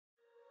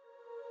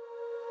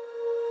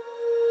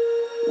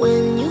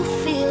When you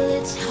feel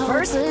it's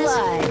hopeless, First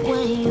blood.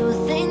 when you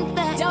think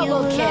that Double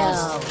you're kill.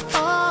 lost,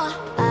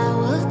 oh, I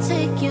will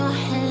take your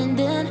hand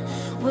and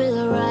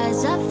we'll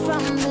rise up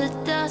from the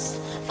dust.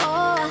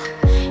 Oh,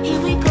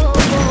 here we go,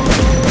 go,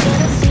 go,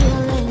 let us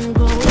heal and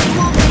grow. We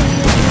won't be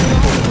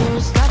alone, we're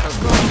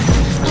unstoppable.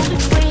 Don't be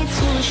afraid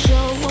to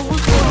show what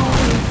we're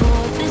going for.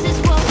 This is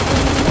what we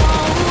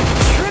know.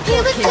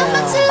 Here we come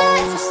back to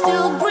life, we're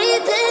still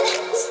breathing,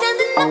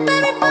 standing up,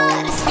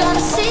 everybody's gonna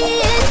see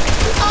it.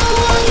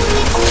 All you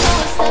need to know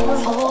is that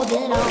we're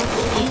holding on,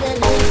 even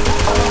if we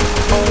fall.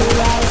 We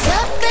rise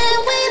up and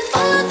we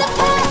follow the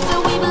path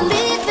that we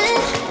believe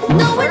in.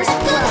 No, we're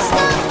not gonna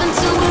stop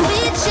until we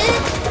reach it.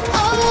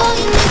 All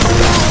you need to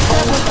know is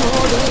that we're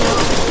holding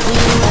on. We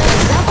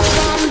rise up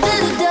from the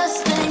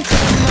dust and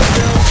clean the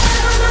floor.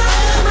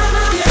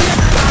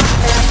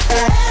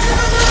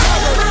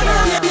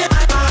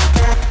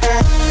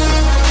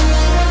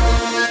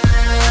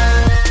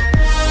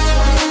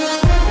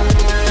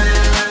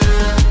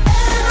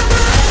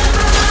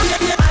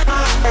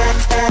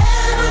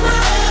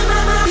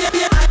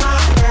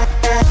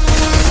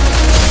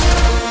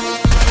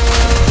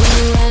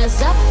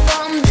 Rise up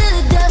from the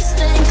dust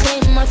and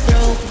clear my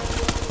throat.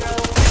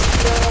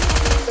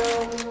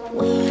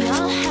 We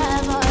all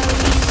have our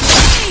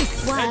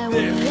reasons why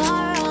we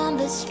are on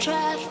this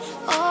track.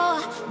 Oh,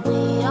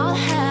 we all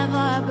have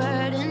our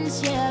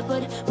burdens, yeah,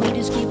 but we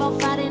just keep on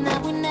fighting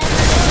and we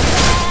never look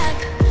back.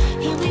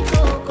 Here we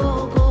go,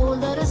 go, go,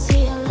 let us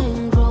heal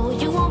and grow.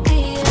 You won't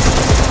be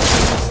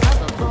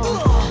unstoppable.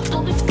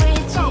 Don't be afraid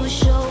to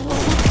show what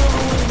we're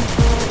going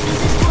for. This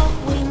is what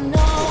we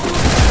know.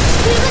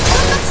 We will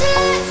come back to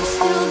life, we're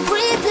still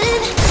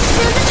breathing,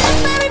 standing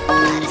up,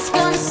 everybody's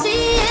gonna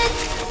see it.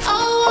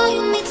 Oh, all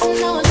you need to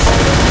know is that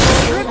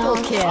we're Triple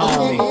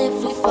kill. even